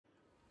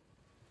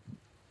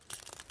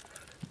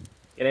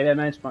G'day there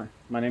mates,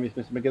 my name is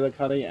Mr.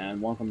 Magilla-cutti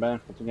and welcome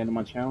back once again to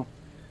my channel.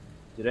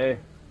 Today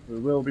we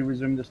will be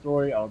resuming the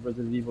story of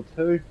Resident Evil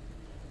 2.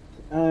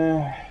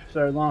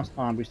 So last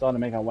time we started to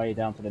make our way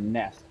down to the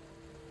nest.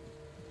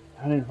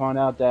 I didn't find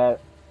out that,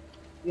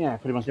 yeah,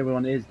 pretty much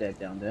everyone is dead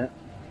down there.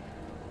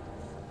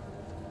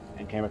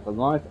 And came back to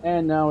life,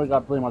 and now we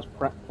got pretty much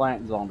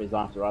plant zombies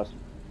after us.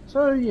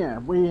 So yeah,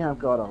 we have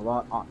got a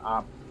lot on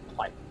our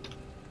plate.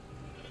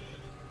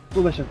 So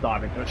let's just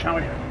dive into it, shall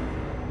we?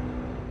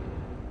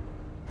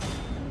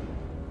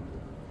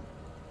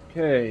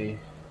 Okay.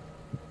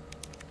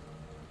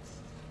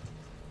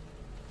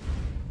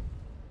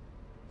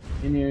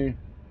 Continue.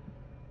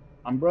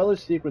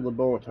 Umbrella's secret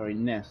laboratory,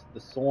 Nest,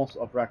 the source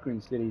of Raccoon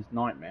City's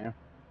nightmare.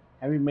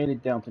 Having made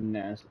it down to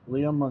Nest,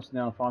 Leon must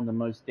now find the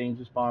most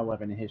dangerous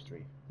bioweapon in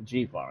history, the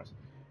G-Virus.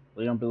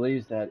 Leon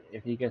believes that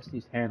if he gets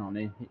his hand on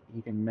it,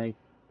 he can make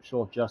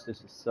sure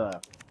justice is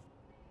served.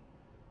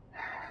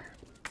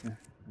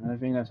 I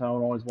think that's how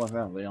it always works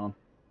out, Leon.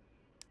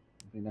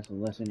 I think that's a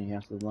lesson he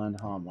has to learn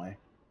the hard way.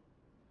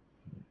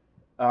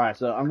 Alright,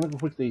 so I'm going to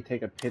quickly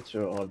take a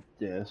picture of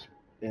this,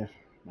 if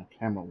my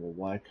camera will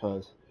work,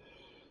 because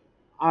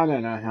I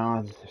don't know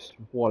how this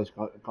water's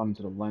got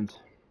into the lens.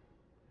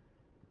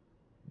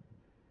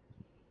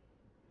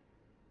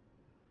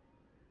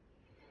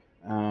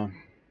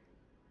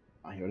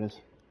 Here it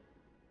is.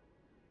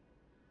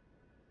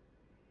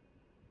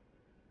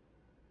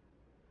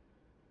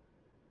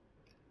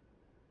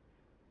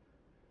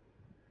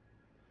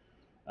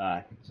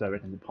 Alright, so we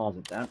can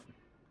deposit that.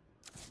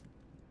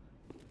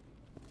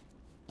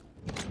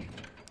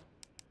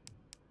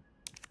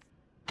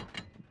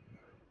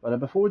 But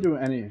before we do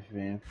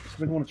anything,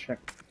 we want to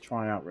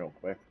try out real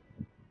quick.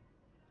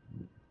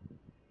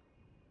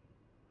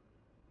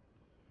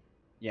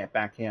 Yeah,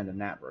 back here in the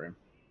nap room.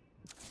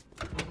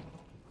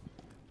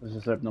 Let's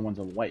just hope no one's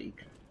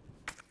awake.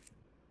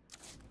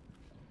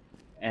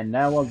 And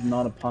that was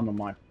not a pun on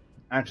my...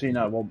 Actually,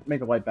 no, we'll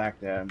make our way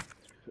back there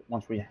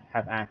once we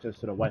have access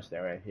to the west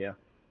area here.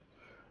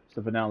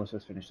 So for now, let's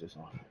just finish this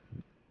off.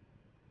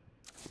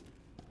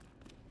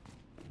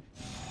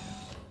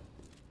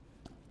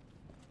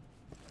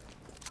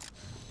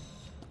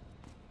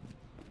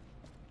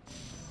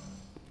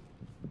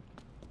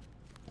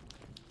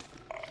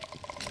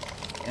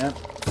 Yep.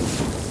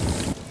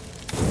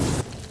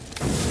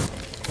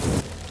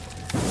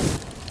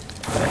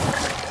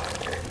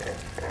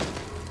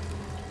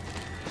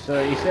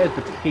 So he says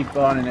to keep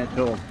burning it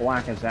till it's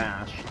black as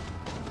ash.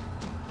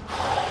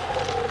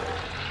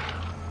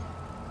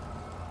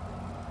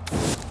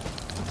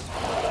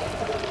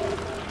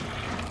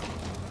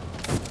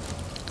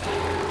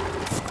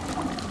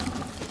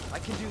 I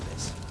can do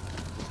this.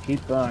 Just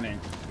keep burning.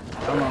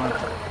 Come on.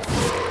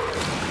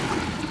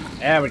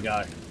 There we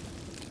go.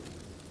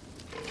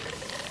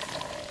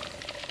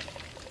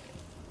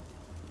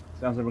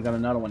 Sounds like we got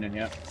another one in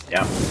here.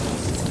 Yep.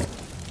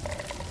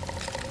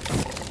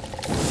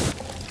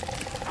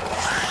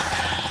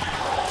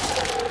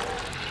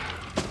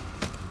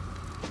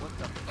 What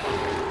the?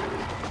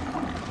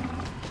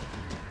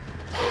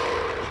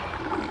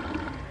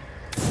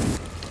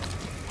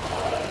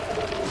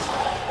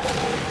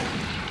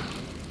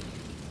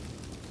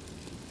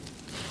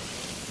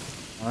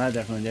 Well, that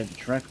definitely did the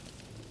trick.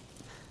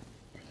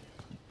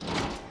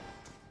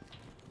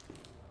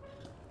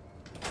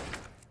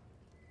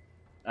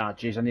 Oh,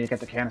 jeez, I need to get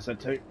the canister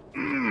too.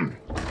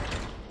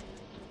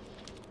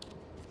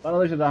 But at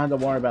least I don't have to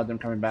worry about them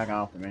coming back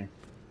after me.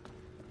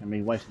 And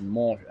me wasting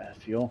more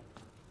fuel.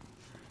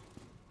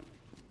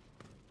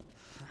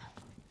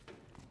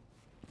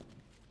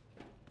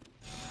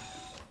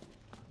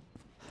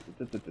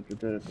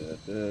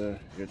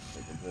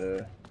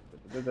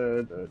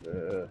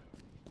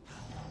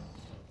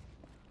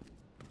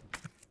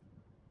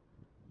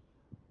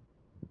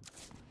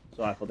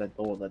 Sorry for that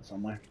door led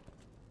somewhere.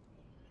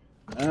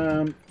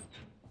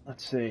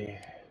 Let's see.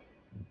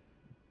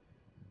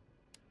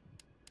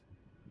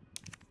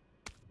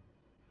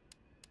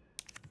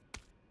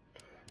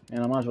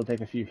 And I might as well take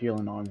a few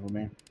healing items with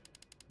me.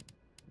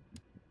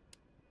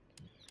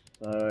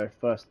 So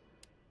first,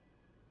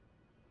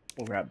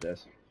 we'll grab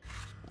this.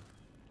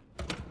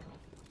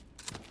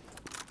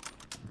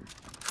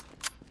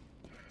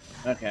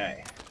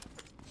 Okay.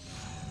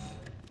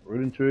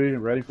 Rooting tree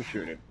and ready for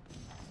shooting.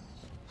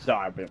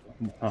 Sorry, but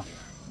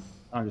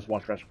I just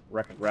watched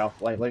Wreck-It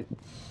Ralph lately.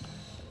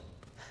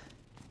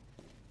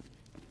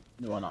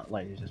 No, not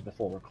lately, just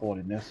before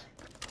recording this.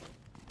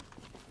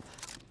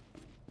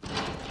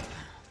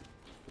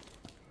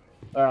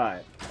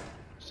 Alright,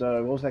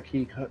 so what was that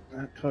key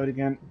code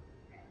again?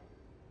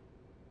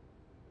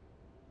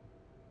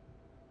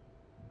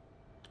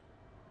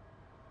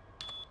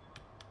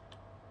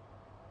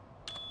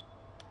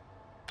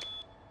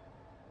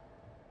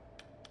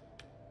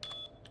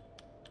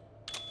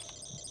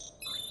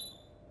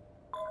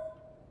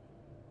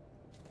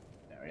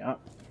 There we are.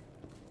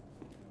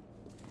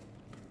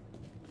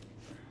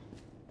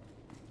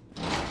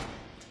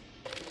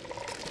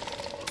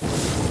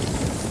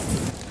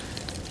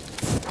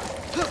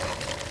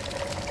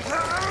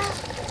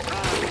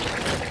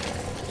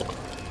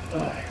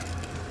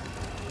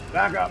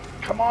 Back up.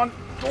 Come on.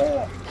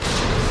 Door.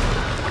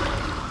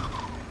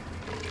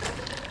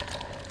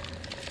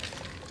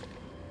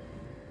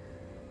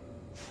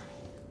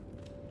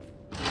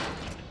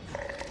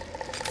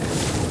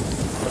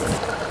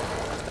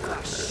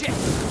 Ah, shit!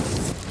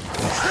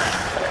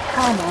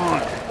 Come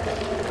on.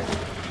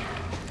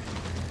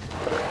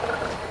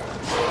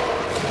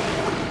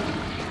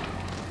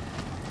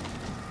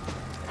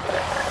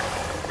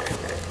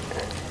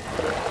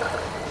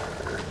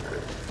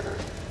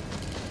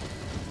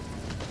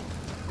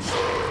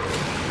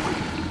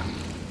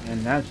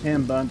 And that's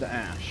him burned to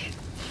ash.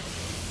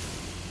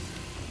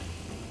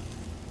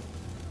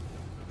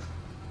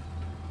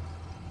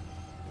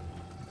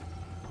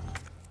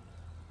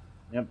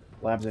 Yep,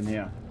 lab's in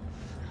here.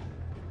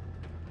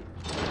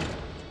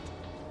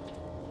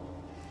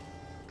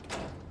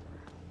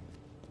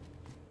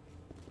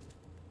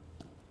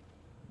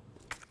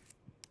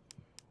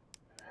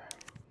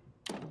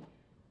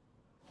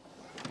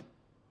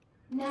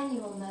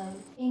 Manual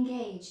mode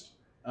engaged.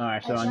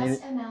 Alright, so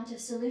Adjust amount of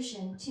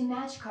solution to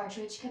match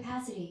cartridge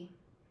capacity.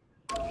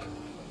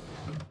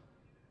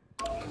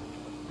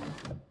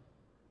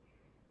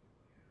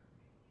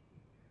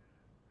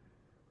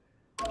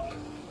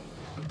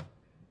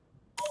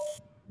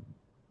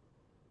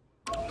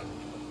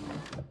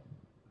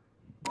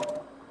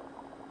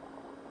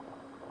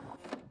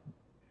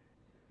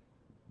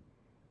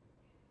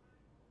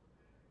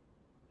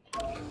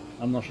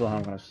 I'm not sure how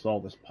I'm going to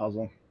solve this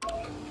puzzle.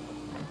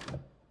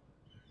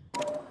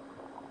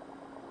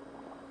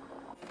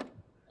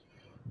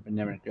 We're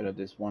never good at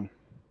this one.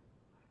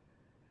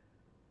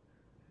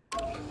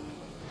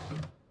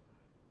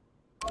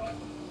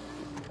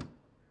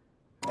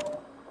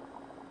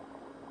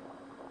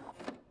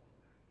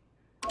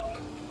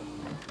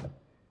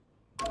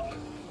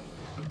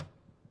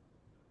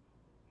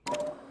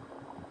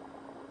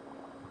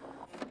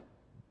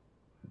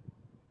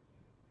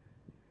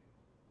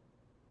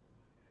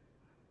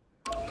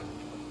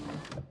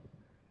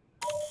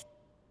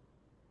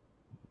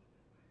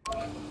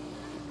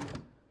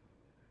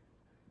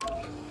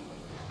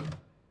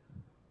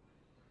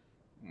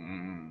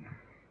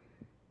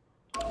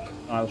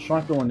 Alright, let's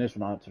try throwing this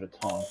one out to the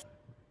top.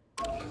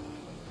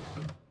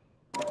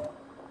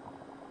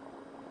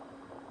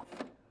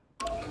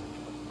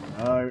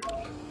 No.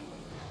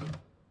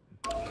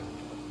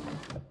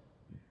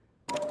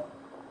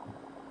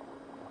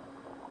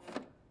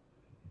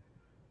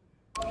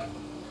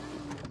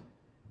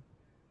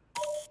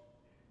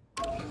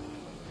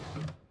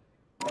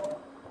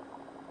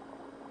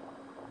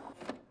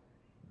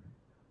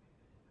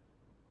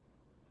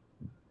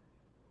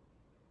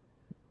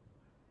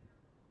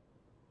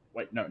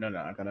 Wait, no,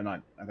 I got a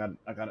knife. I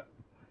got it.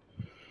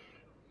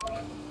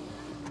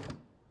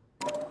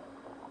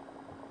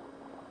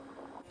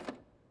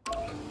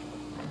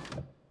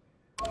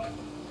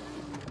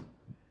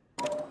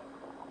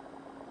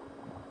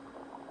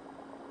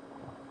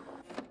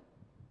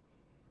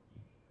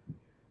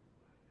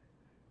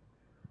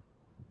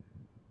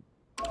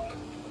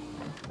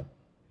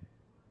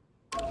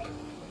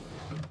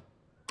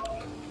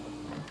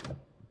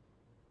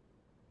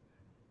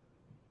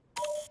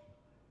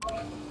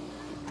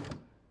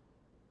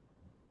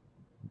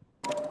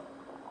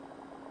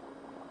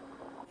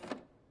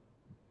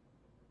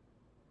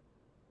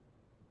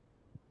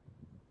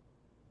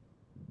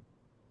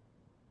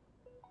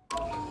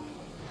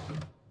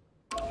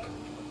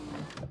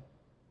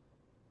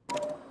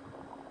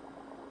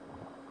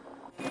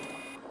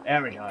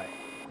 There we go.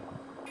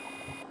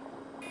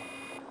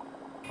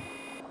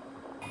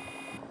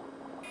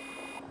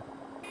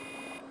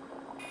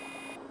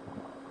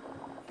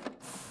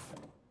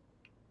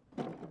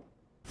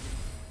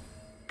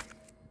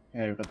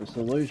 Okay, we've got the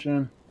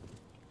solution.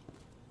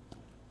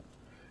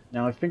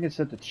 Now I think it's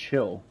set to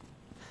chill.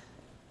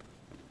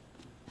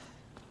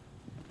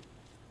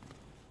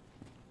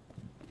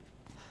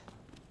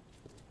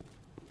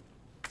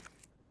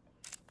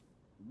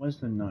 Where's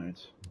the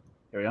note?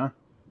 Here we are.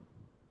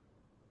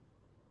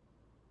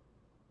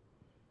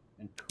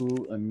 And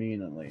cool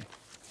immediately.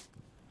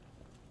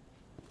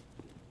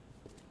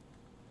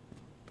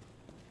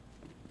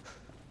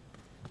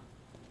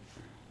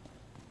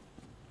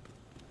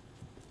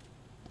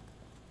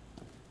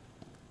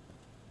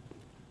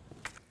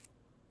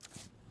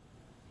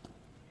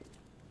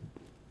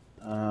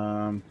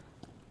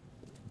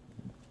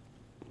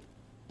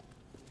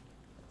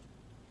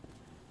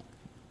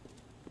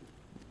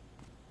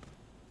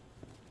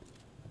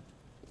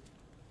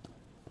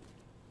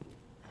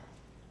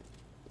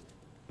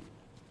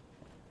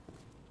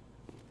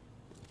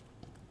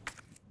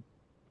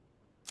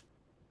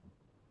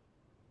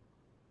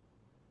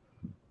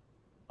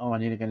 Oh, I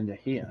need to get into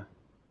here.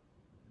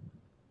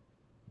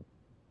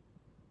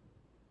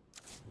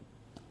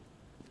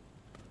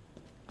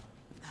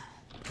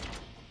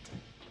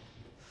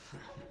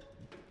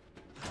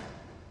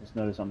 Just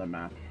notice on the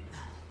map.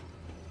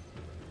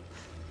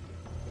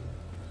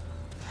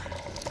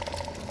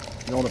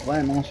 And all the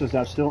plant monsters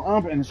are still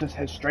up, and it's just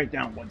head straight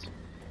downwards.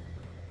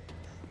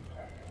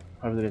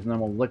 Hopefully there's no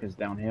more lickers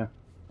down here.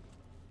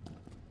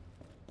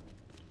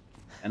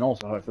 And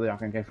also, hopefully, I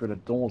can get through the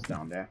doors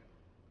down there.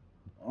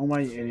 Oh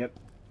my idiot.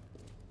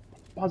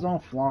 Buzz on,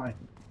 fly.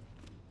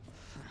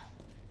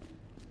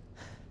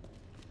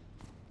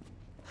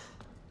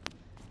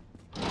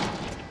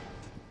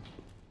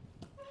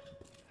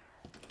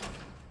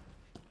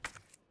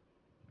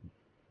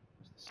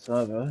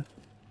 Server.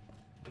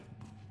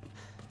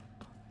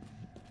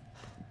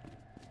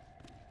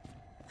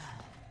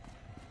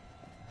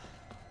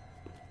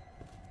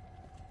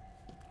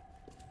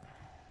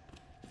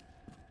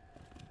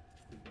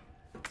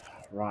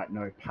 Right,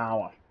 no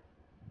power.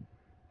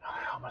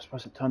 How am I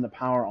supposed to turn the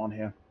power on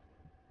here?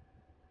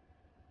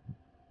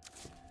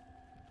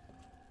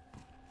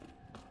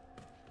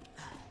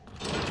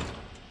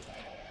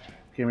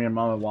 Give me a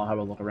moment while I have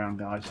a look around,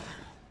 guys.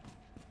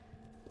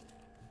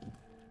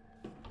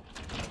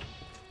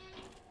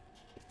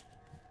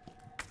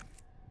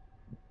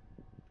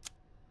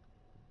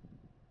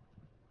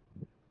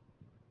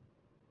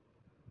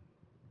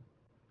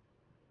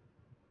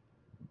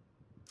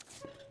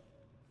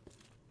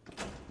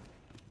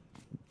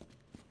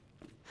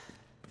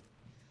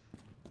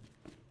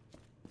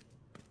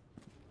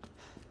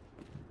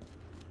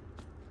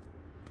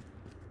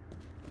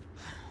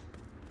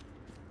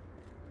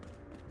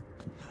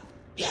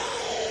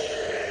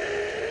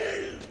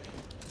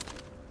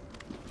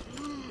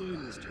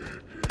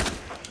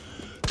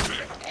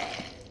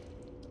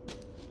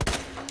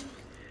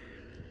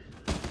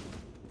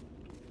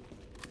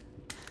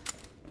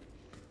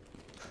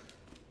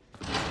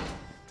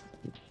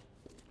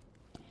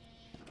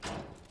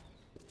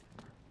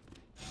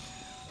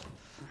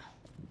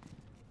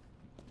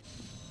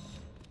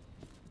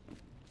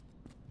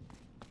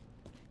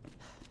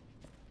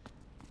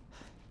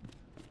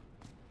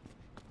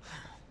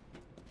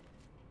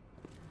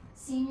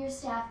 Senior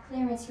staff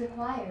clearance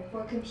required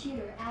for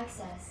computer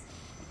access.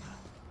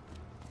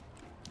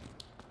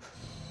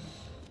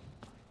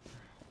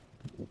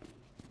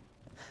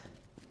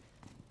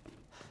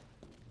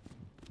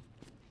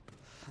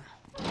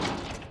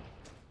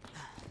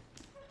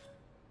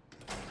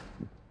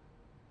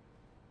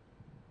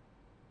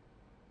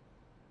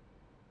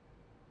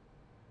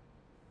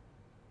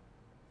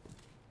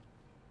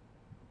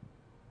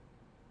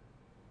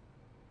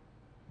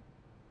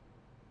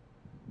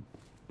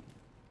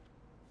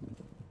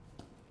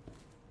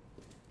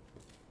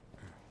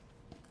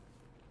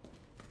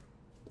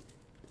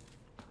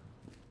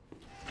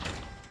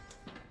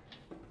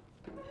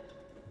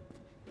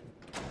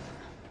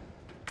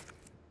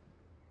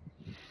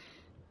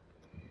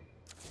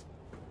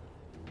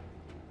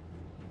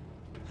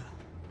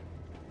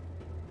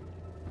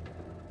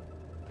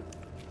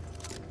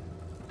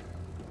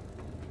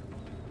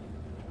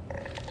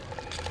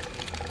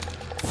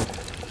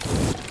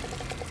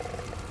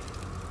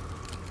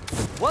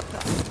 What the?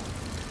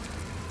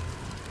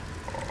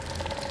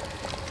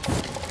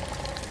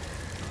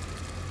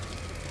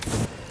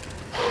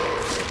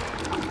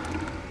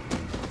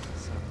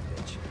 Son of a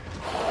bitch.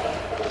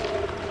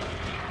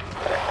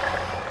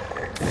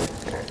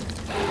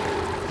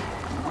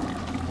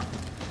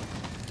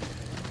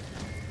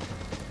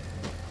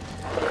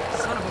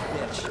 Son of a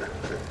bitch.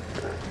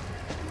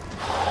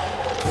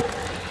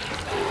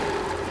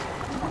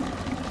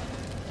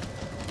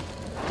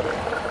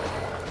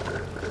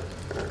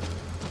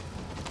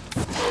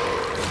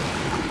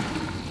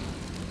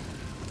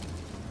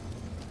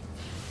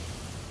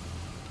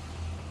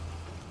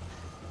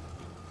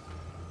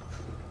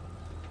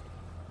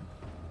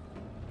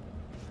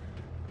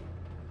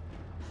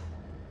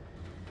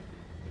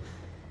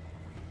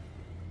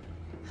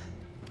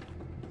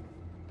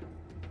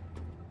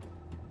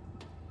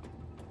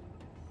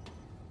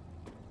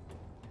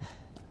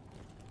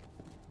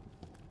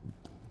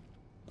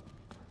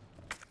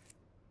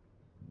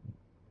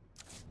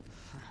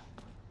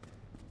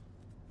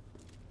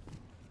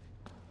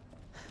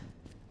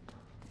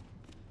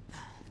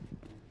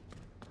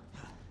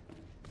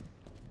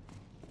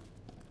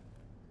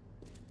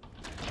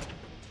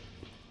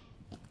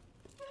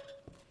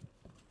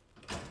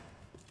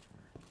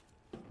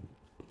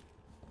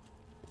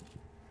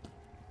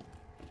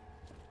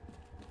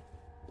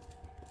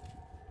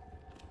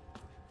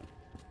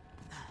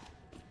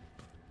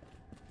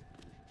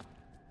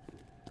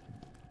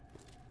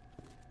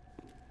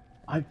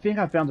 I think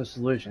I found a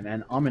solution,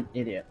 and I'm an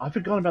idiot. I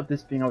forgot about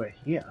this thing over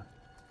here.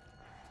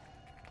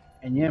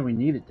 And yeah, we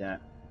needed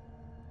that.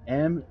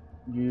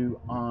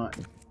 M-U-R-F.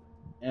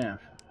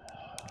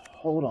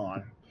 Hold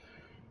on.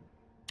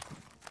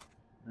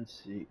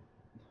 Let's see.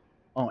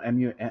 Oh,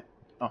 M-U-F.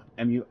 Oh,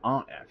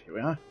 M-U-R-F. Here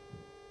we are.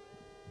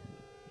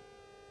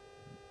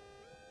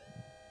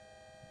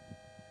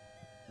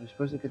 Are we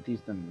supposed to get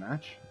these to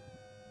match?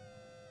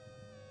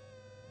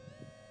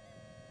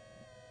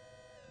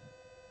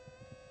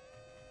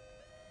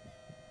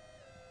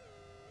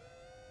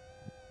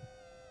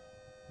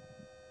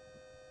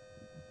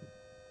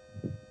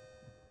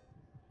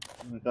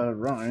 I got it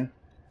right.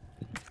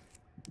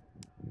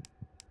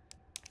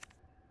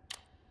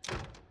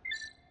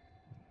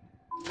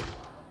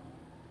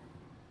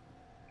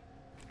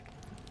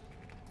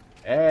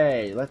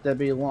 Hey, let there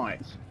be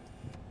light.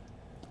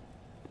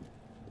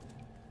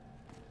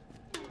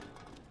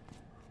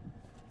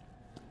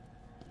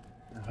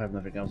 hope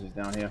nothing else is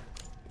down here.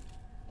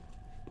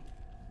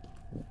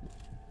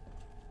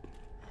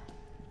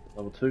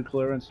 Level 2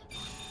 clearance.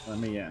 Let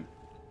me in.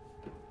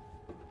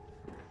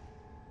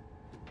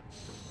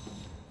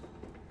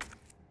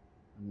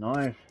 A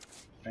knife.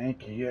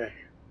 Thank you.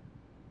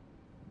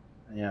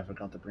 Yeah, I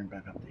forgot to bring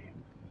back up the...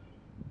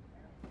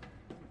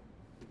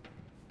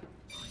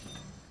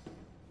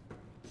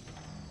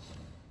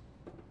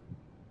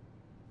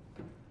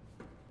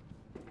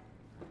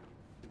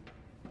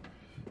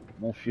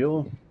 More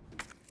fuel.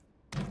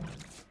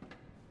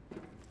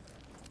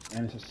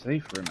 And it's a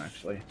safe room,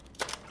 actually.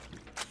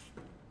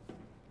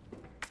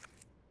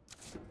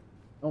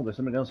 Oh, there's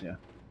something else here.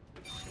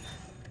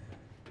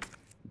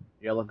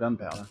 Yellow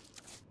gunpowder.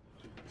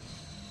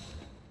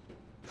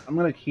 I'm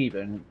gonna keep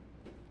it,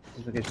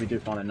 just in case we do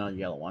find another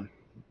yellow one.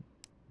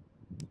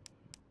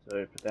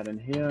 So put that in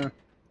here.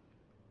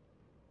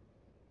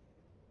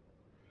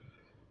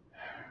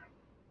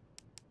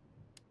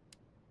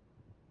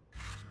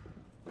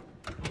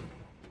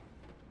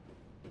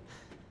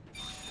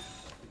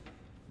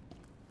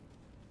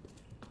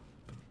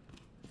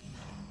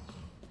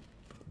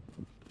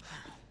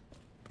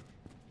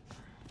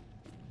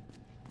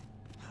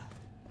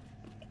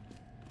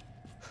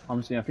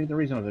 Honestly, I think the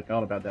reason I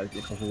forgot about that is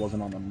because it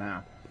wasn't on the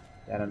map.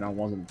 And I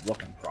wasn't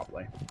looking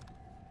properly.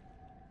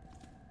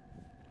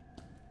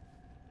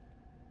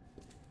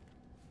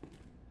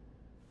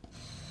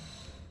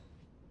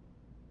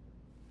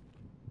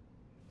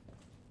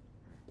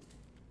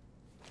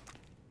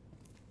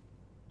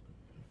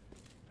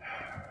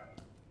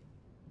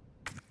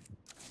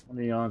 What are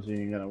the odds that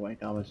you're gonna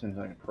wake up as soon as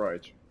I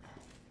approach?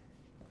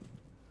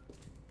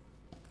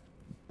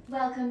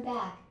 Welcome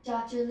back,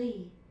 Dr.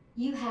 Lee.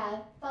 You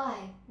have 5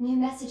 new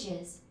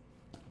messages.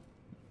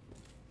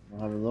 I'll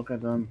have a look at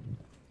them.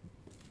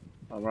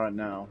 Oh, right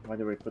now, where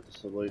do we put the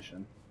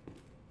solution?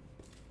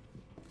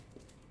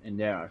 In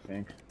there, I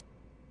think.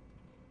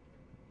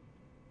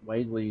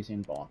 Wade Lee's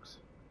inbox.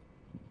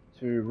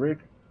 To Rick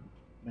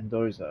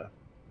Mendoza.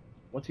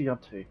 What's he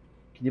up to?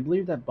 Can you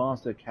believe that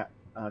bastard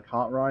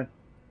Cartwright?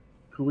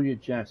 Coolio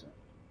Jackson.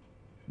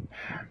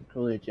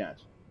 Coolio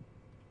Jackson.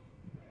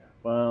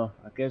 Well,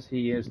 I guess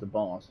he is the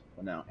boss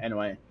for now.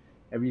 Anyway,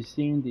 have you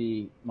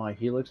seen my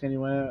helix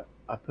anywhere?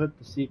 I put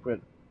the secret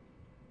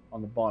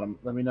on the bottom.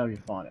 Let me know if you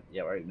find it.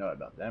 Yeah, we already know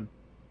about them.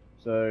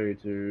 So,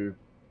 to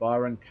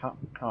Byron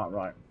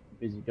Cartwright.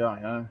 Busy guy,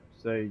 huh?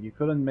 So, you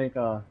couldn't make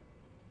a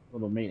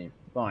little meeting.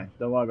 Fine,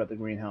 don't worry about the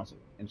greenhouse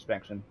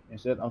inspection.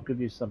 Instead, I'll give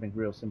you something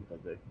real simple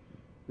to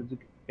do. To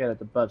get at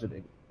the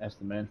budget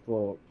estimate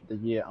for the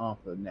year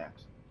after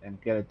next, and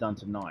get it done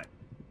tonight.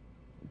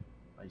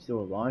 Are you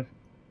still alive?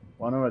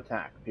 We're under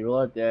attack. People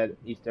are dead.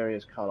 East area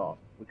is cut off.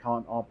 We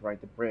can't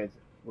operate the bridge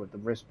with the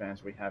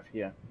wristbands we have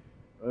here.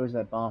 Where is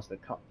that bastard?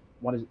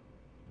 Where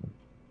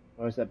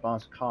is that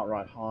bastard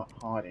Cartwright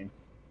hiding?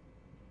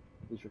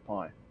 Please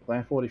reply.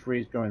 Plan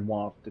 43 is going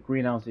wild. The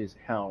greenhouse is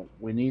hell.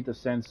 We need to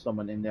send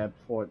someone in there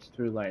before it's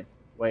too late.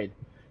 Wait,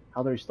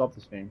 how do we stop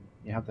this thing?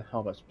 You have to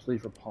help us.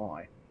 Please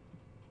reply.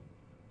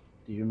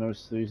 Do you know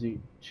Susie,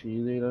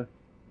 cheerleader?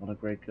 What a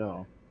great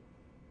girl.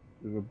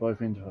 We were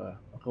both into her.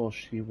 Of course,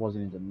 she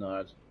wasn't into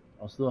nerds.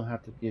 I'll still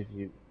have to give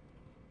you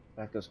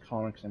back those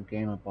comics and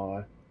Gamer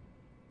Bar,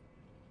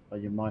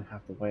 but you might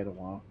have to wait a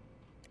while.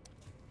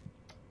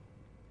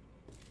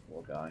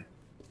 Poor guy.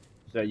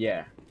 So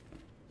yeah,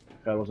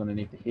 that was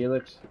underneath the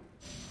helix.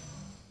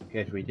 In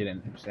case we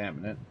didn't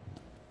examine it.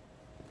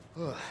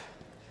 Who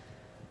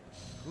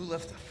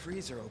left the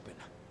freezer open?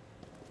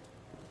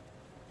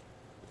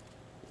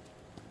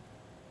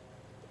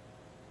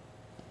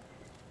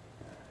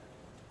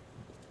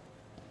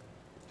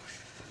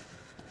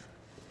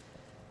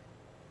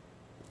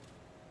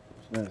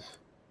 What's this?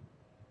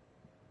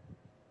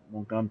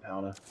 More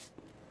gunpowder.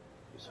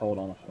 Just hold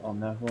on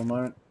that for a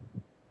moment.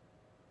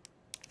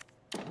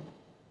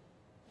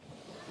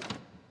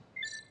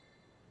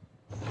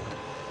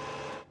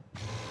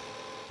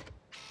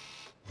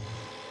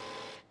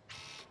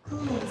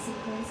 Cooling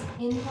sequence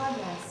in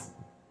progress.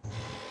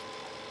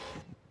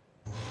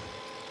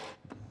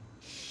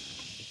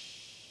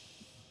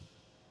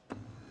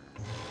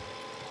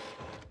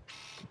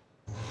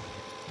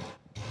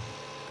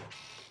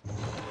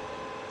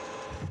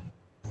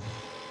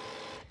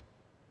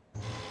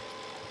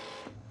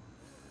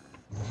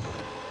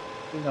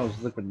 I think that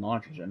was liquid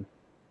nitrogen.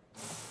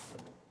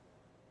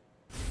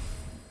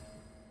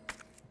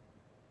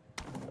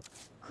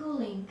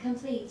 Cooling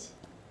complete.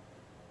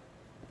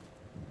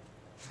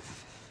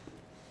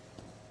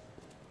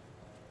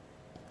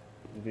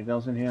 Anything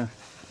else in here?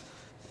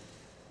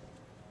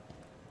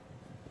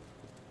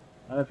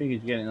 I don't think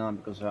he's getting on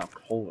because of how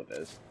cold it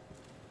is.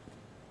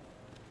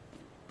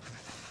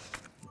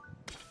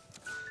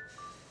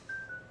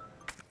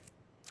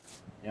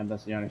 Yeah,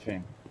 that's the only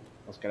thing.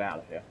 Let's get out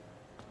of here.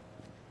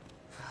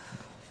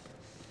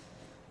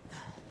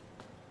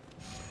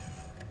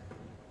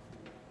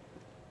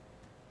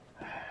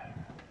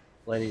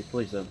 Lady,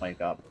 please don't wake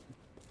up.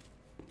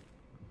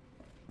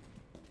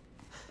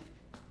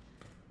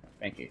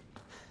 Thank you.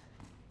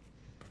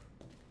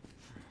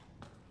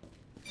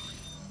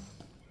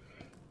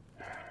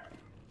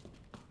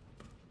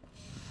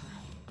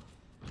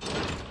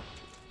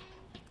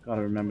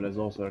 Gotta remember there's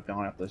also a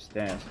guy up those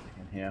stairs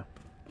in here.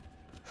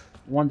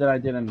 One that I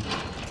didn't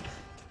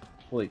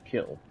fully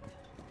kill.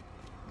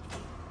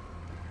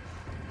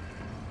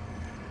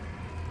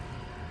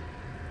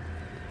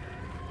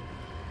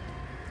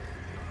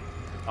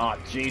 Ah, oh,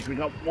 jeez, we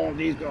got more of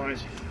these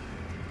guys.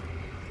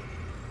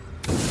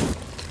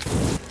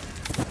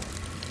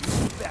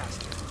 You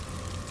bastard.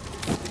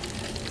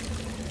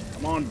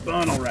 Come on,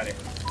 burn already.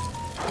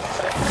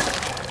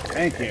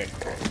 Thank you.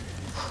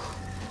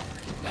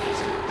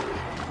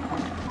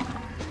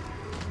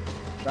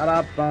 Shut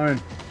up,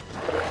 Bone.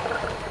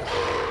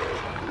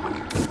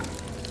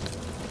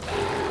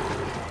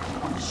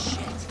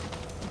 Shit.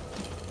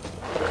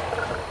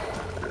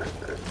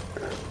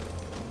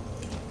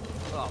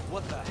 Oh,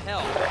 what the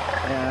hell?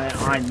 Yeah,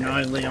 I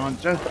know, Leon.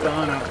 Just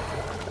burn up.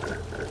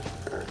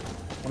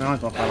 Well, I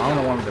don't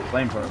want one of the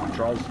flamethrower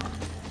controls.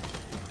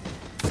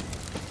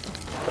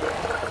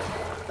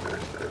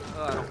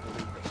 Oh, I don't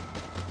believe it.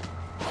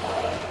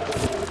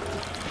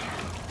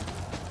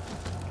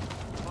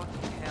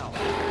 Fucking hell.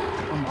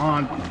 Come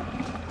on.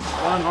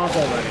 Run off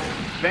already.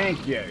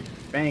 Thank you.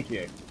 Thank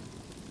you.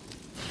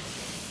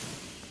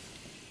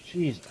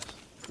 Jesus.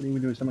 Couldn't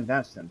even do something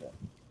that simple.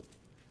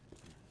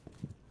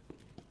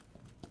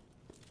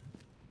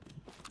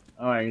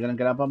 Alright, you gonna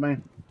get up on me?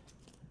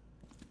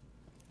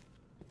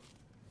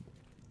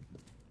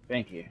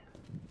 Thank you.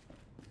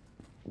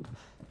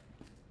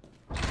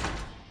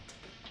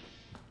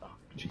 Oh,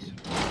 Jesus.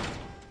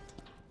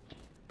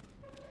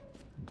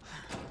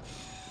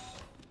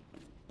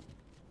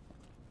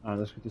 Alright,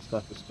 let's get this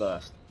stuff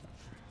dispersed.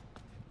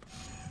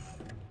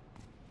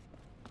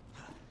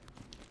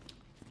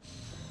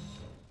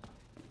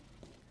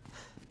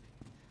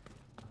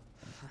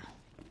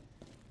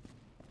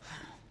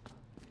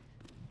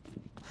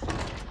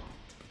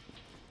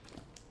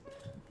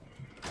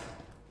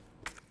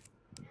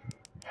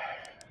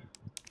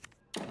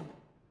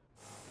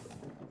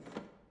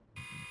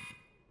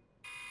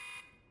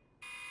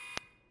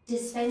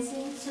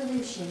 Dispensing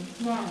solution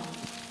now.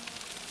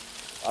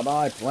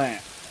 Bye-bye,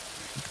 plant.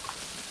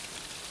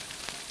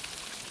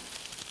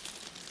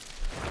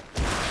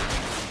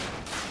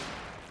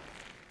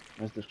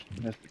 That's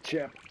the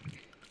chip.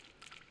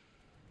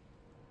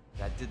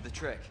 That did the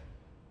trick.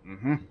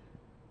 Mm-hmm.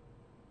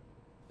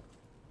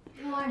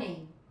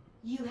 Warning.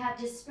 You have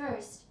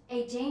dispersed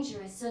a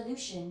dangerous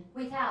solution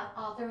without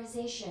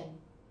authorization.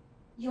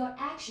 Your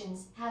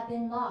actions have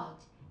been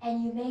logged,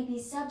 and you may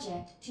be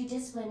subject to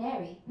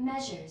disciplinary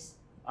measures.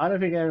 I don't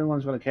think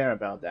everyone's going to care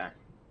about that.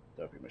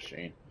 Dopey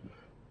machine.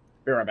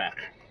 Be right back.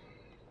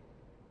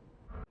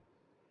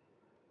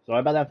 Sorry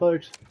about that,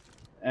 folks.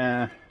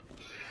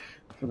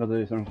 Forgot to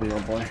do something for the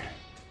old boy.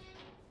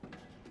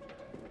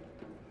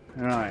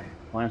 Alright,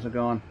 plants are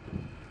gone.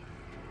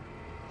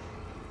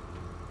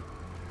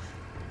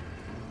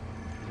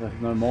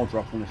 There's no more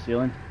drops from the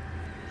ceiling.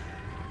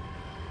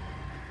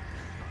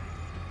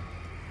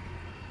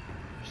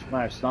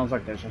 It sounds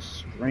like they're just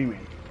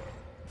screaming.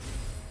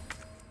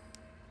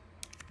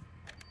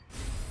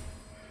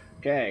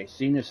 Okay,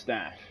 senior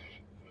staff.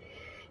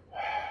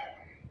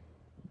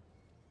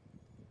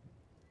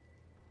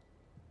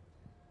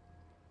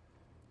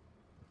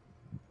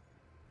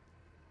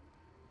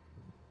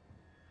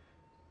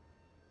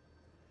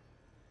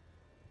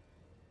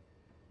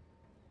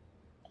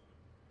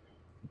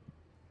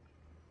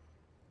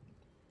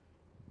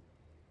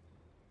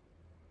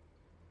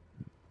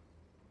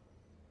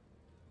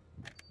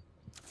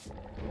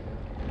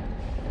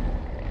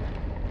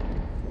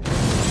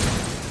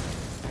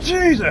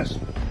 Jesus!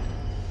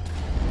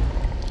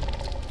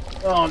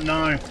 Oh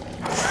no!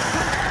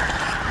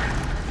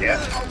 Get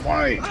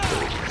away!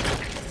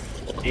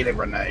 Eat a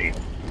grenade!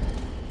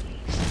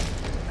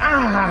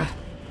 Ah!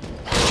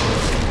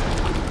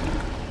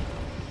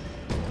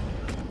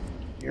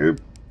 You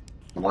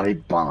bloody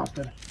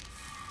bastard!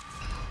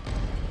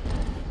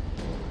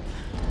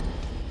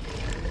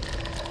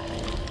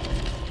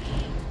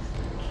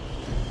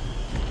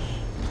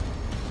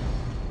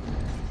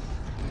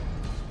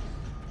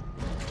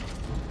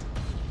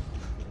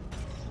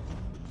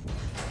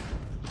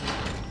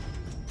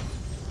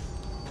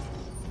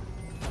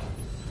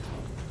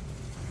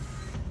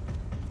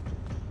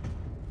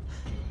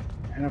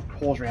 And of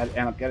course we had to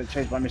end up getting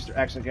chased by Mr.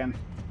 X again.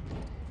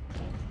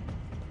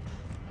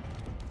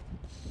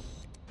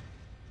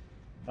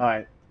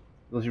 Alright,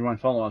 those of you who want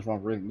to follow us, I'll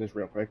read this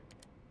real quick.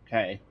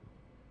 Okay.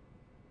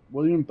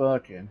 William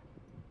Birkin.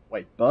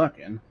 Wait,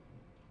 Birkin?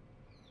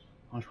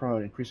 Hush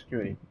Road, increased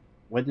security.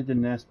 When did the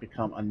nest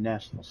become a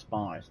nest for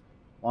spies?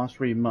 Last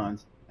 3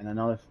 months, and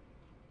another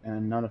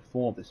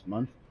 4 this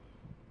month.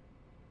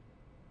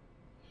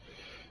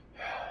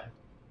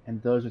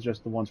 And those are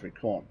just the ones we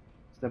caught.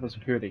 Step of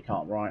security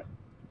can't, right?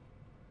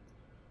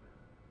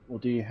 Or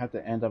do you have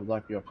to end up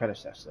like your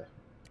predecessor?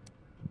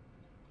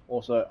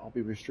 Also, I'll be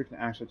restricting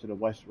access to the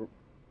west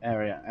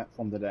area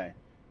from today.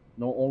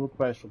 Not all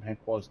requests from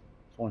headquarters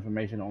for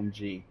information on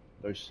G.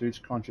 Those suits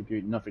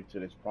contribute nothing to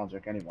this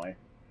project anyway.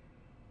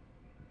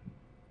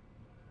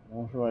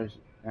 Authorized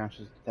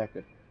access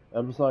detected.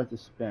 Oversized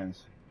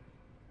dispense.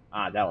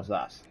 Ah, that was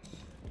us.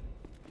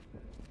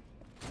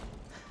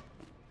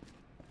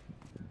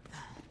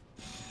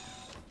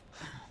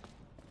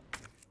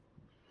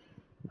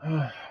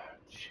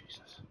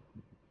 Jesus.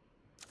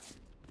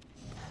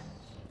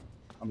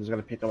 I'm just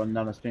gonna pick up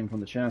another thing from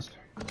the chest.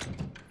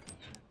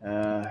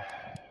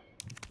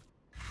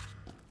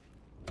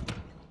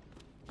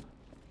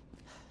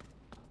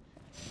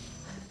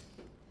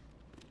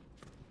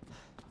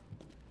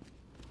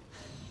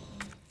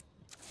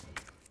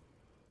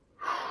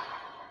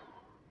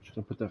 Should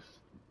have put the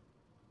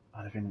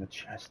other thing in the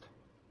chest.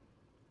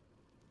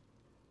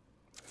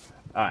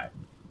 Alright.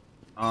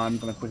 I'm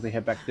gonna quickly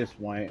head back this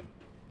way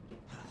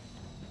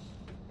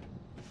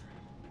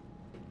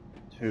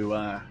to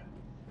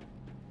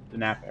the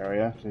nap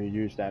area to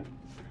use the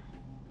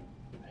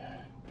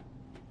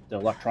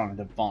electronic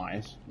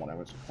device,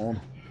 whatever it's called,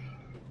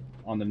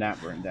 on the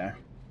nap room there.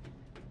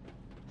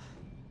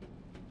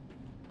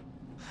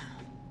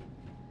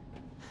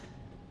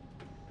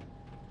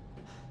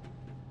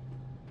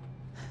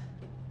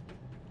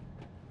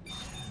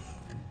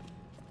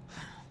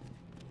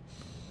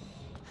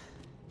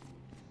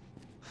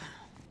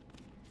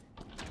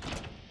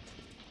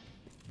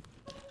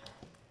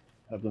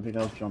 Hope nothing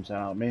else jumps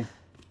out at me.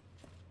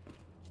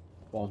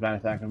 Well, as a matter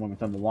of fact, when we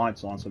turn the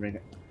lights on, so we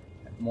get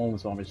more of the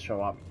zombies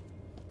show up.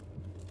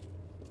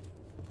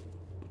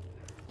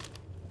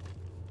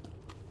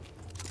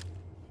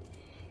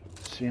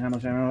 See how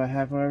much ammo I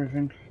have for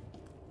everything?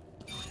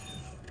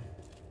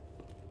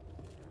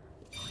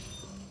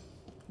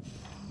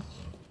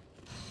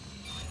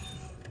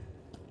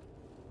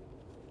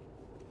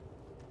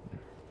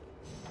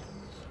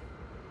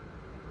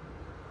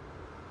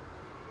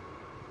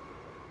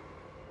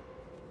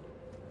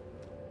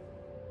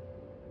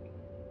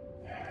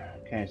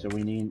 Okay, so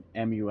we need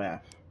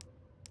MUF.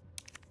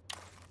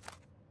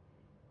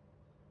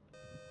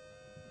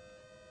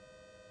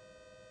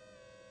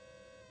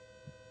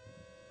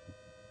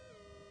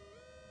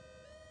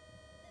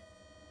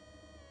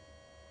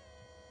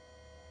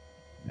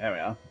 There we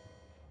are.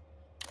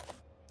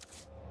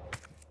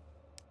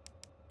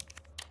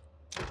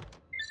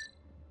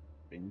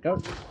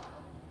 Bingo.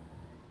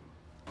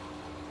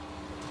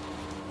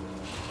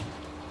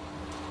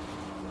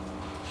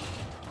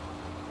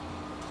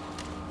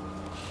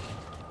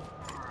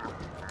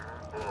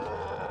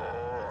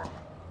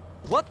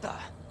 What the?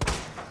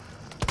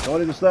 Sorry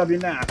to disturb you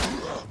now.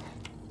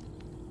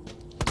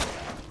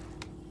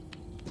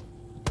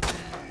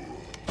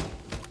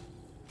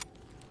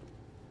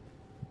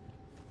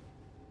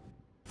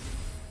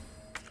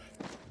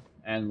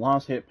 And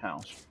last hit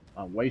pouch.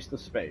 A waste of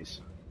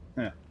space.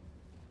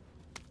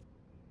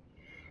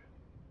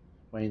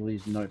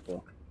 Whaley's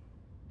notebook.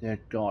 Dear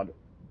God.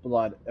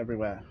 Blood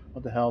everywhere.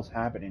 What the hell's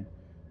happening?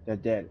 They're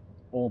dead.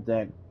 All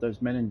dead.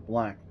 Those men in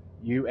black.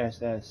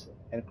 USS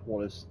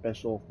Headquarters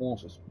Special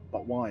Forces.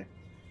 But why?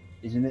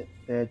 Isn't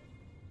their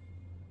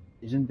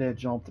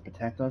job to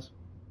protect us?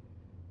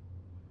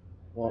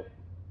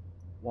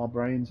 While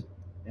brains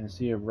in a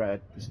sea of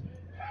red.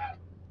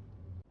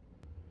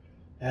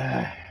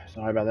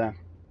 Sorry about that.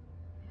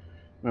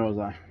 Where was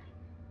I?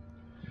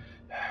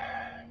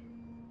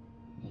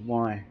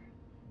 Why?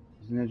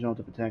 Isn't their job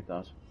to protect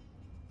us?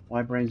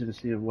 Why brains in a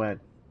sea of red?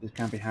 This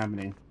can't be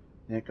happening.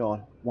 Dear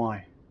God,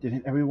 why?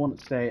 Didn't everyone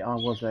say I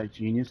was a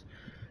genius?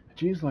 A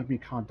genius like me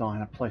can't die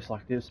in a place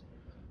like this.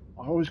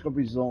 I always got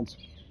results.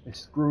 They're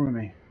screwing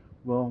me.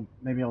 Well,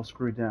 maybe I'll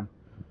screw them.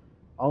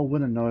 I'll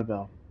win a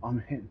Nobel.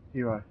 I'm a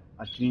hero,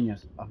 a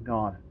genius, a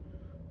god.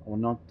 I will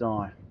not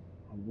die.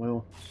 I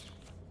will.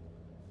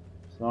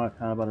 Sorry,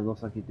 pal, but it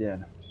looks like you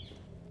did.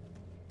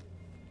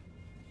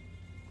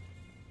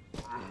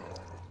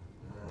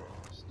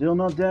 Still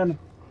not dead?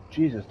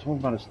 Jesus, talk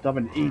about a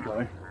stubborn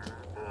ego.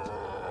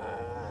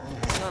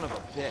 Son of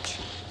a bitch.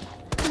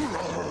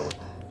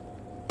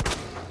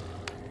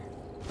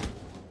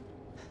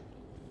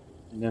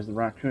 And there's the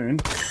raccoon.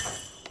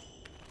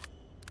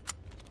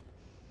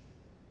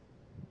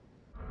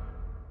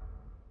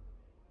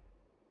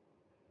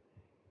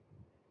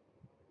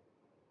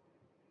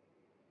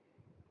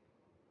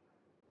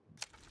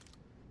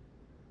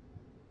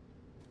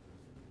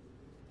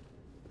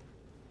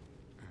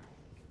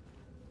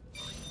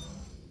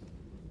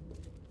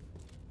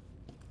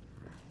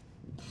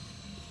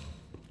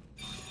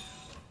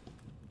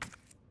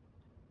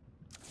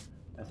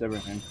 That's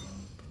everything.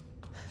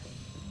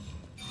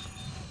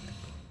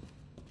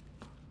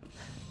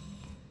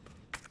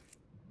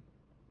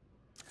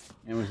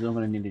 And we're still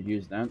going to need to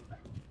use that.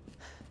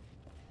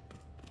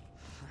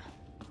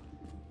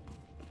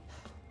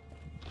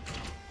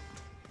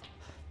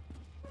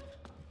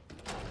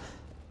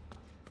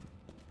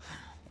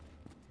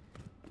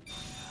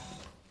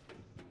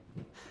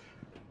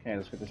 Okay,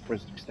 let's get this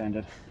bridge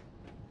extended.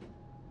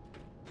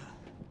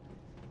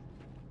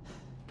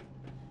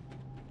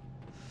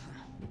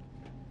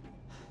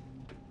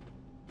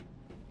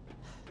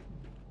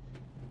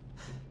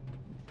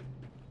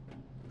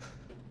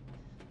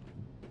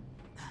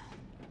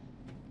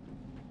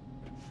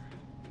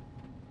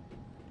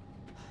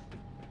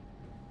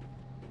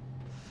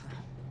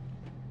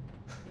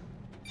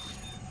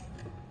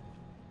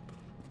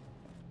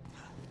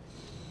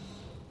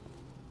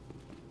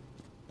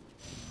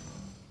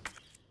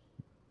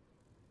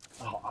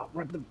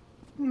 what the...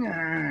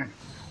 Nah.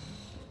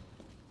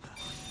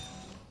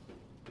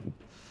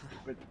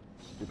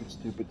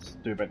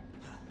 Stupid.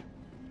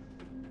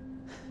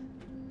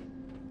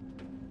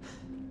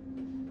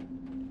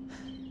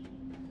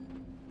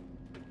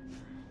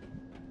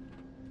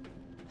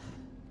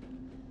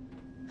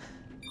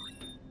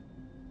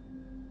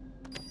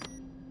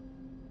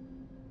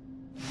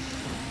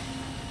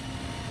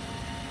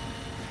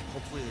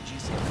 Hopefully the G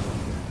sample up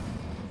here.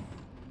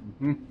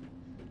 Mm-hmm.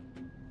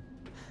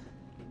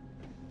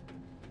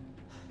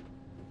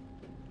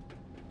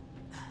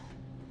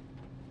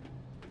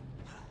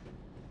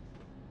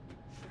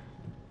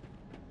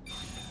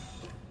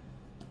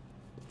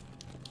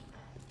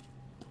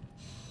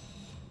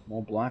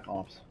 More Black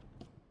Ops.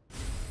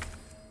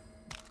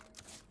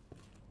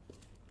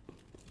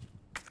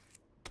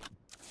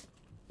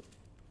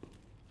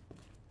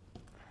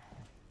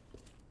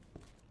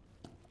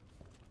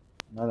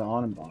 Another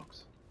item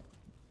box.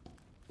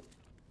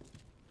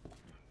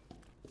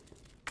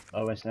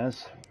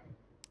 OSS.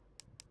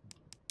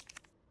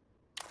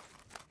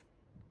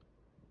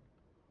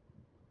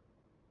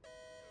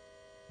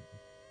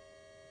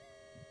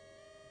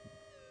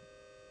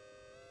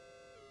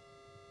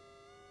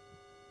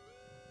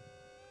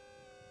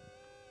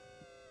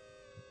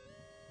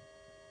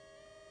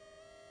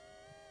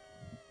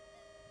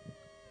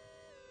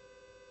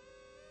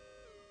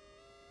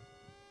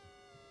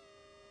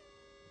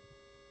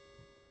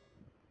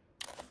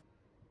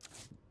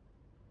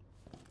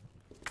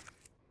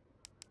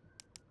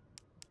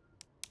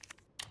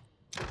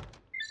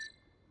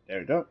 There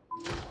we go.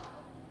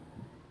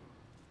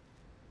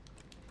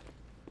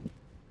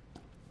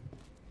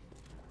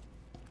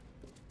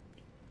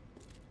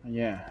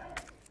 Yeah.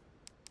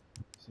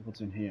 Let's see what's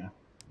in here.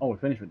 Oh, we're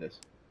finished with this.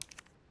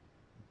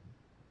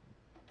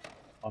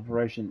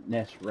 Operation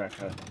Nest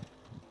Wrecker.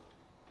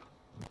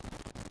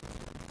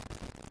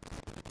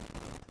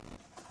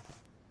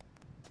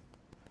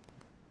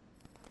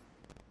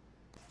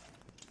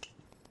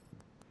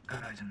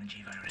 Got eyes on the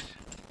G-virus.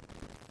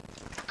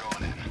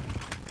 Going in.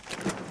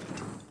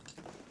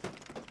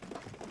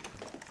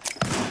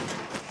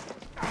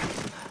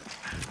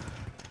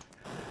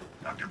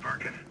 Dr.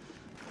 Birkin,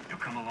 you'll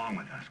come along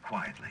with us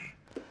quietly.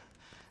 You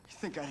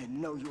think I didn't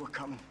know you were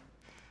coming?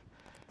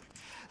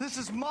 This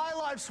is my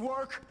life's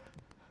work.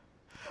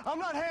 I'm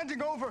not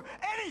handing over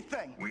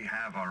anything. We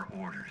have our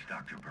orders,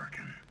 Dr.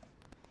 Birkin.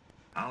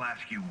 I'll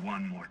ask you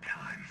one more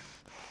time.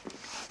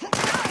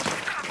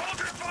 Hold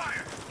your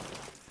fire!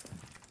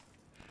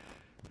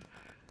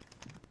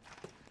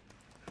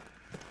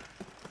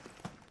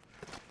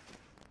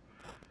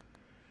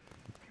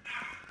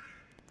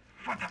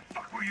 What the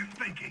fuck were you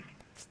thinking?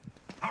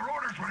 Our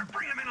orders were to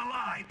bring him in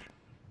alive.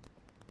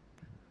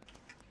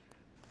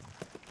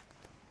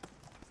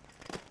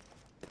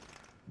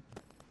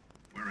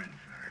 We're in,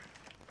 sir.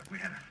 But we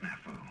had a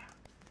snafu.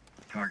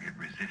 Target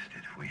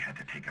resisted. We had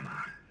to take him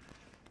out.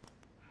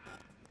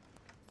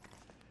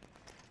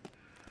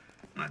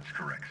 That's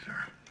correct, sir.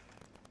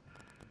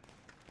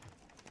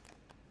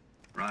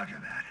 Roger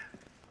that.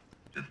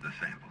 Just the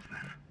samples,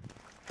 then.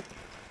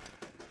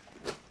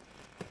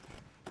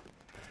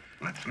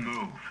 Let's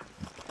move.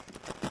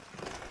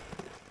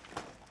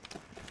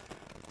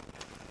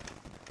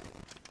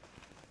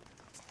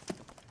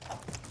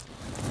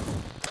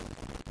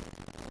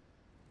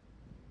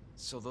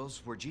 So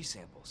those were G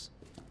samples.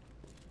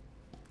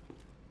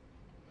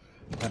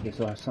 I guess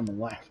I have someone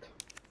left.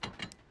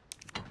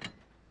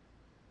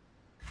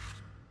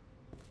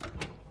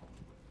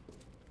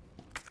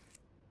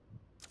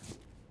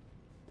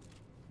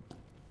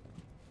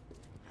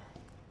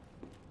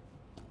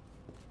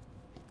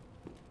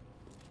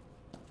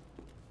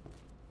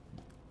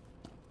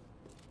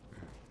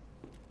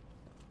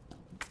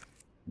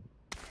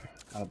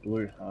 Got a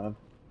blue herb.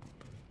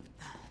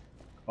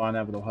 Find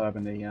out what I'll have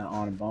in the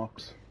iron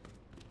box.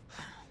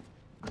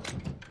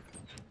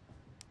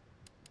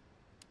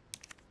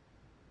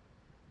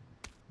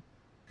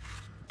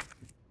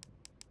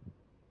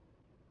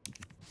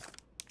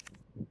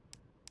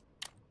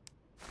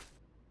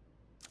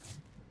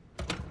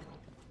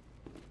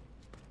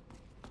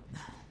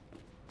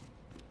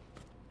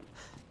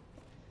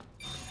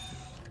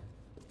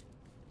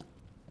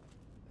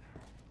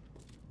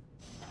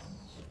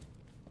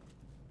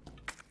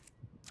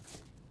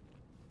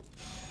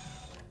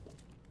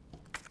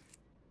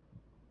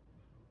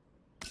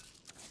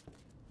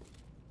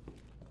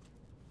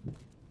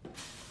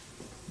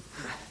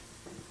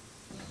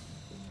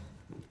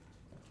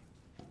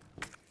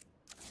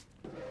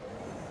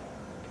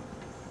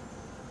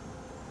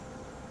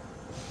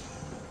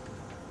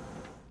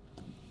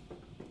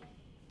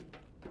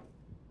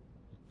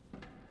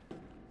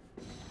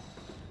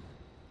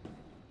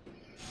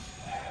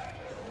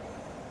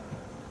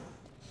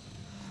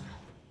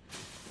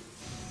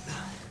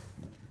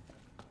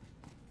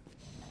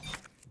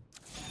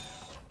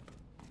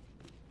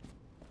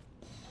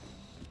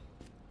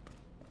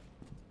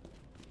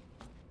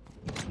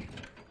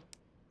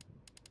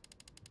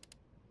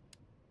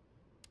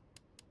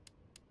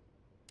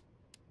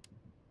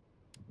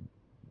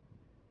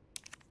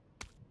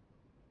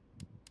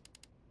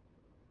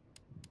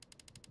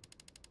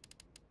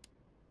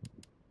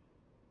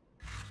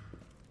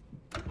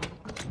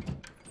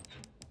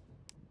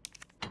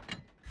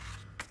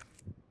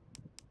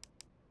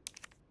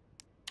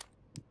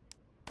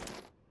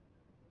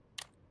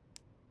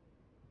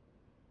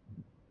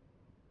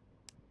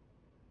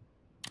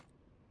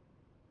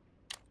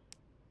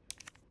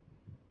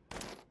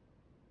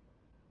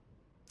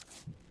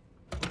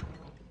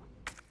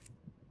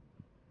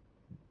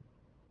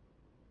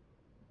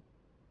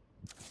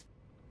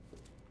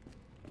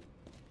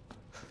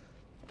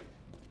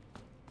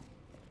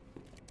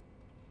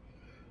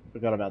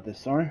 Forgot about this,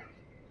 sorry.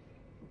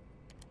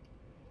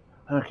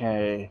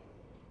 Okay.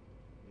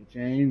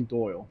 Jane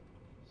Doyle.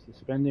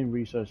 Suspending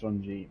research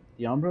on G.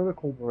 The Umbrella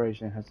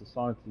Corporation has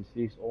decided to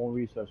cease all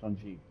research on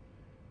G,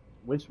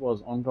 which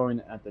was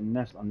ongoing at the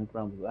Nest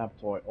Underground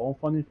Laboratory. All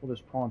funding for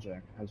this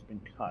project has been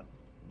cut.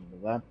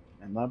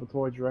 And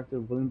Laboratory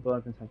Director William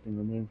Perkins has been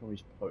removed from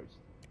his post.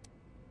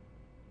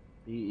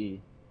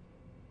 B.E.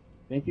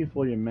 Thank you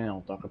for your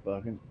mail, Dr.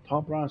 Perkins.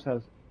 Top Brass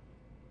has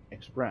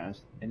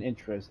expressed an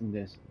interest in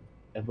this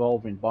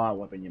evolving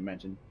bioweapon you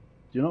mentioned.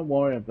 Do not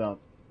worry about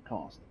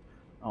cost.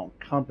 Our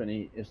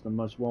company is the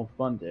most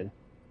well-funded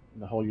in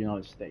the whole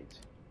United States.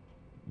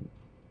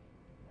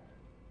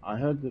 I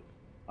heard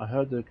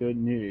the good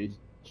news.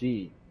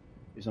 G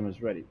is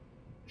almost ready.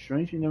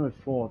 Strange you never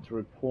thought to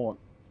report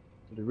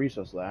to the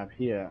resource lab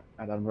here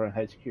at Umbrella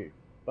HQ,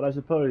 but I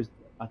suppose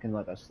I can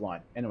let that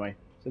slide. Anyway,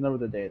 send over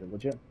the data,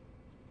 would you?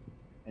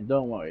 And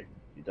don't worry,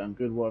 you've done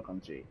good work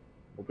on G,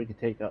 but we can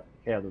take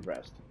care of the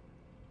rest.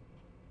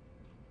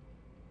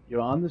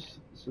 You're under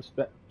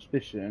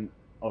suspicion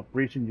of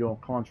breaching your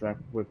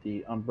contract with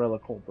the Umbrella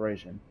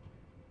Corporation.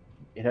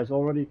 It has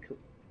already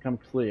become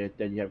clear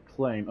that you have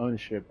claimed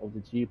ownership of the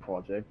G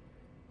project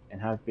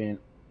and have been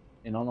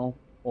in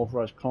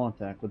unauthorized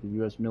contact with the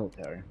U.S.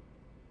 military.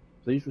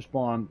 Please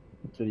respond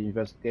to the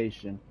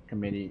investigation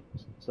committee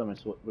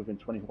summons within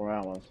 24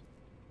 hours.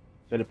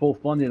 So they pulled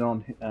funding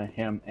on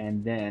him,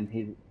 and then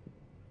he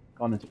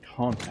got into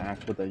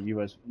contact with the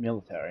U.S.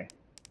 military.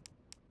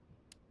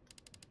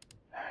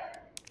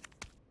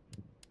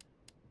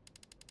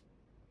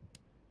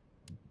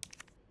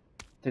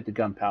 Take the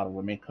gunpowder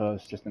with me,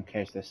 cause just in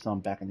case there's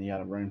some back in the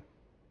other room.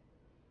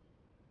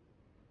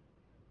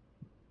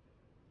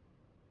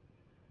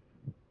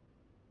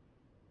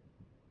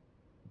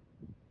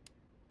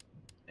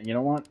 And you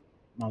know what?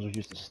 Might as well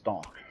use the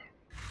stock.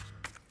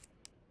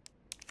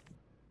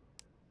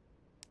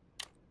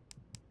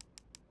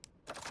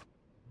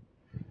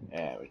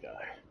 There we go.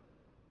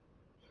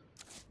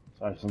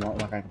 So it's not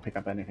like I can pick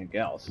up anything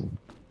else.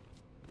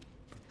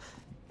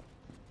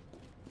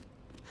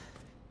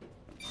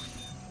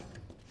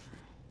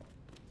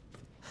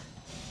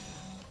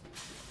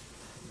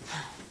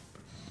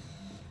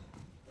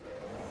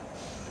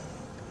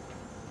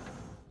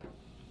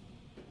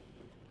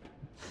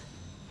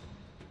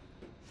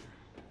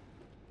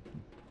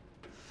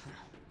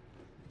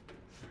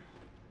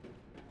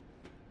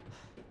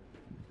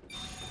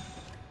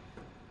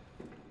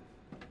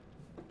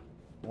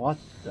 What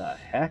the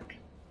heck?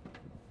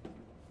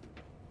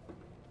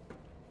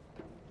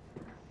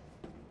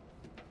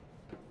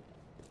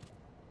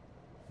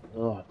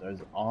 Ugh, those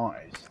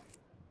eyes.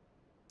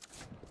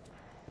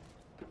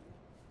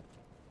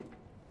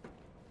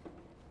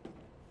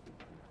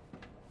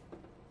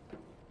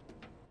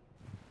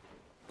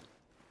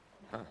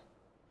 Huh.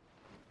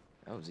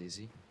 That was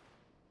easy.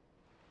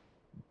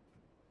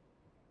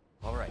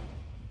 All right,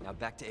 now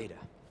back to Ada.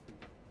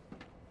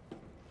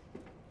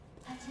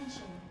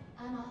 Attention.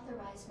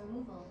 Unauthorized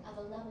removal of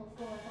a level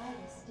 4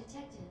 virus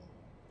detected.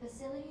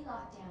 Facility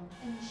lockdown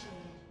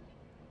initiated.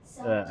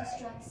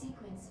 Self-destruct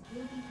sequence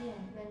will begin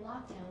when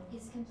lockdown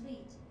is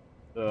complete.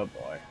 Oh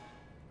boy.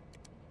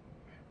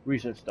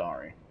 Research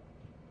diary.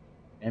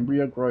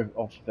 Embryo growth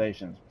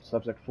observations.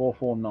 Subject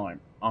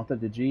 449. After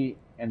the G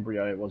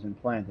embryo was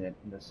implanted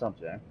in the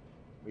subject,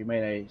 we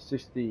made a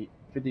 50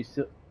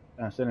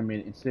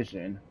 centimeter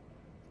incision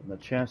from the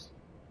chest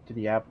to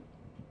the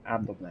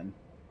abdomen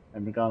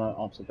and began our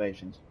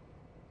observations.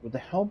 With the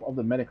help of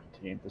the medical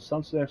team, the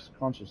subject's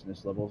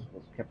consciousness levels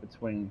was kept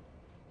between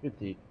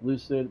 50,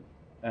 lucid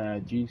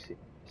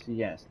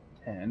GCS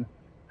 10.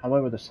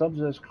 However, the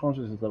subject's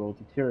consciousness level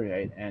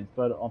deteriorated and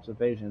further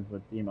observations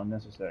were deemed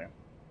unnecessary.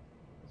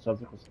 The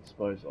subject was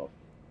disposed of.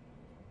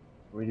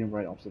 Reading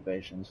rate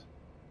observations.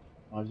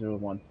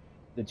 501.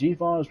 The G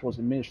virus was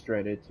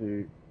administered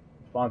to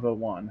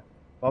 501.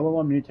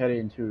 501 mutated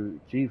into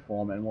G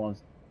form and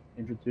was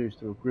introduced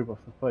to a group of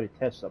 30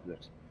 test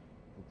subjects.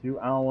 For 2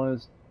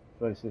 hours,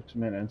 36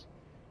 minutes,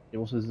 it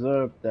was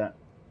observed that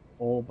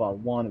all but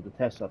one of the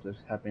test subjects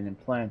had been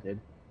implanted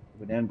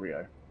with an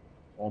embryo.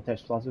 All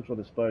test subjects were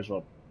disposed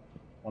of.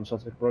 One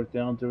subject broke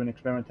down during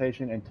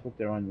experimentation and took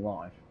their own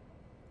life.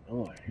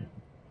 Oh.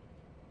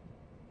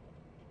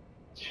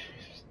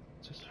 Jesus,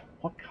 just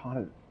what kind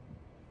of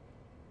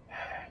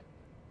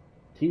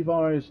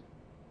T-virus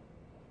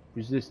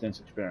resistance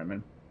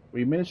experiment?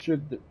 We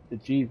administered the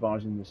G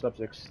virus in the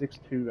subject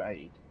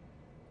 628,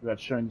 who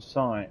had shown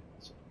slight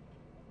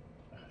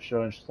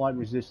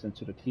resistance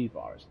to the T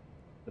virus.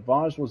 The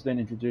virus was then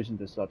introduced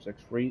into subject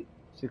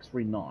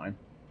 639,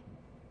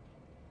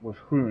 with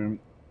whom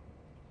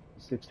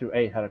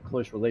 628 had a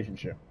close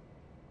relationship.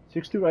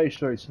 628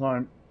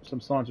 showed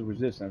some signs of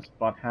resistance,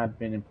 but had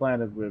been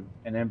implanted with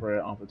an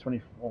embryo after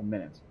 24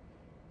 minutes.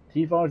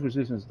 T virus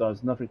resistance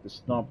does nothing to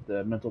stop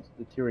the mental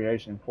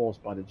deterioration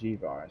caused by the G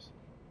virus.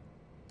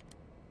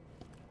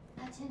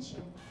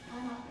 Attention.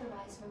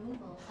 Unauthorized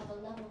removal of a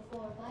level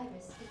 4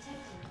 virus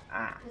detected.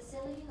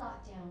 Facility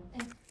lockdown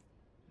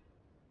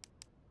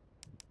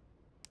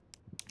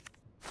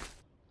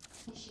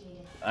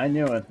initiated. I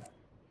knew it.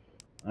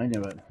 I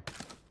knew it.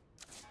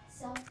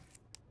 Self-destruct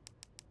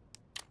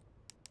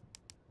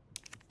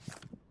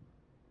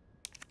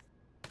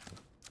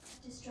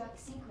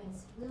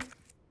sequence will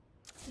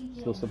begin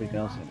Still something when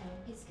else auto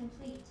in. is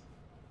complete.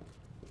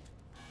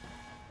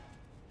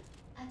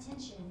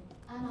 Attention,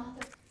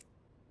 unauthorized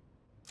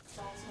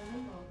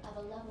removal of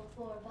a level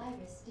 4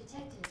 virus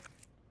detected.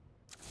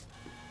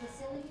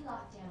 Facility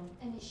lockdown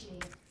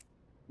initiated.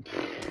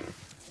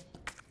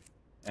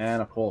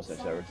 And of course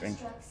that's everything.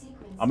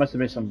 I must have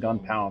missed some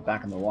gunpowder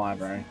back in the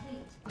library.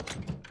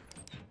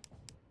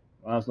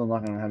 Well, it's not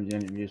like I'm going to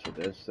have any use with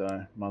this,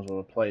 so might as well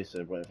replace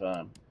it with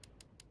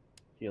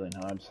healing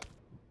herbs.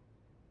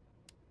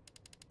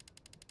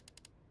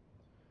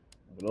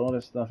 Look at all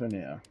this stuff in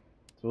here.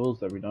 Tools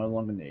that we no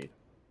longer need.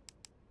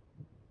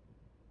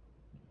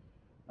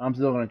 I'm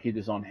still going to keep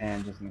this on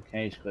hand just in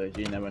case, because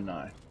you never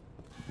know.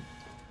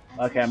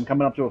 Okay, I'm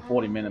coming up to a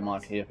 40-minute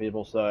mark here,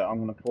 people, so I'm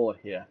going to call it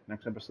here.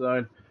 Next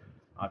episode,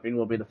 I think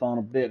will be the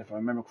final bit, if I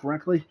remember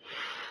correctly.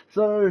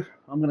 So,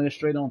 I'm going to get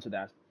straight on to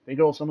that. Thank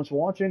you all so much for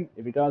watching.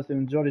 If you guys did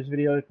enjoy this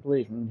video,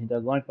 please hit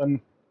that like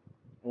button.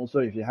 Also,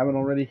 if you haven't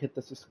already, hit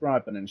the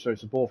subscribe button and show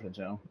support for the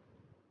channel.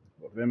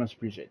 I very much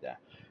appreciate that.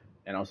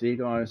 And I'll see you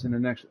guys in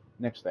the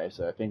next day.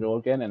 So, thank you all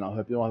again, and I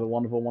hope you all have a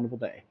wonderful, wonderful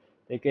day.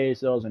 Take care of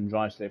yourselves and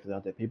drive safe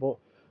out there, people.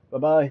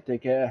 Bye-bye,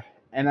 take care,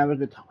 and have a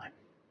good time.